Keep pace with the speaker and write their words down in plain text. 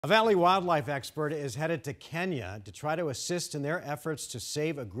A Valley wildlife expert is headed to Kenya to try to assist in their efforts to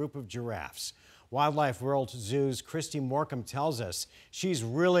save a group of giraffes. Wildlife World Zoo's Christy Morcom tells us she's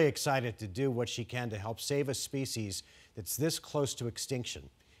really excited to do what she can to help save a species that's this close to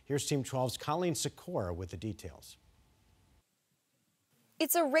extinction. Here's Team 12's Colleen Sikora with the details.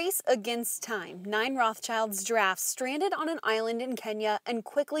 It's a race against time. 9 Rothschild's giraffes stranded on an island in Kenya and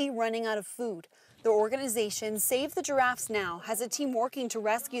quickly running out of food. The organization Save the Giraffes Now has a team working to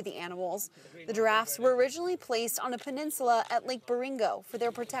rescue the animals. The giraffes were originally placed on a peninsula at Lake Baringo for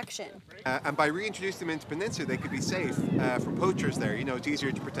their protection. And by reintroducing them into the peninsula, they could be safe from poachers there. You know, it's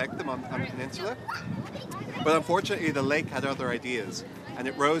easier to protect them on the peninsula. But unfortunately, the lake had other ideas, and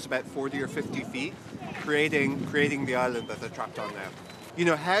it rose about 40 or 50 feet, creating the island that they're trapped on now. You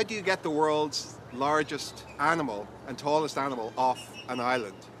know, how do you get the world's largest animal and tallest animal off an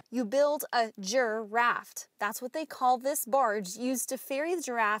island? You build a giraffe. That's what they call this barge used to ferry the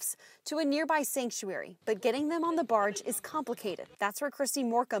giraffes to a nearby sanctuary. But getting them on the barge is complicated. That's where Christy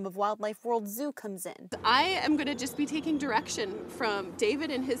Morcom of Wildlife World Zoo comes in. I am going to just be taking direction from David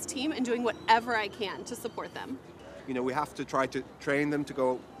and his team and doing whatever I can to support them. You know, we have to try to train them to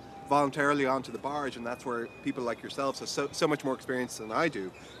go voluntarily onto the barge, and that's where people like yourselves have so much more experience than I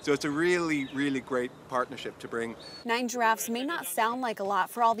do. So it's a really, really great partnership to bring. 9 giraffes may not sound like a lot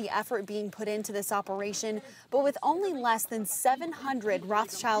for all the effort being put into this operation, but with only less than 700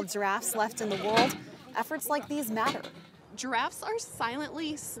 Rothschild giraffes left in the world, efforts like these matter. Giraffes are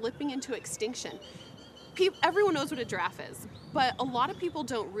silently slipping into extinction. Everyone knows what a giraffe is, but a lot of people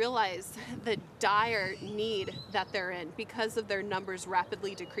don't realize the dire need that they're in because of their numbers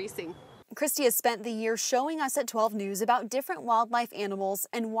rapidly decreasing. Christy has spent the year showing us at 12 News about different wildlife animals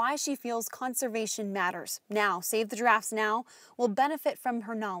and why she feels conservation matters. Now, Save the Giraffes Now will benefit from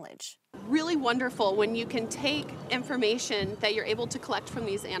her knowledge. Really wonderful when you can take information that you're able to collect from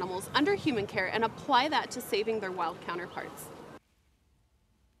these animals under human care and apply that to saving their wild counterparts.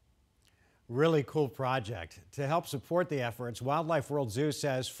 Really cool project. To help support the efforts, Wildlife World Zoo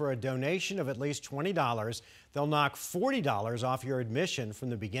says for a donation of at least $20, they'll knock $40 off your admission from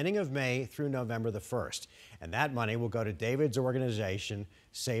the beginning of May through November the 1st. And that money will go to David's organization,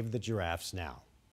 Save the Giraffes Now.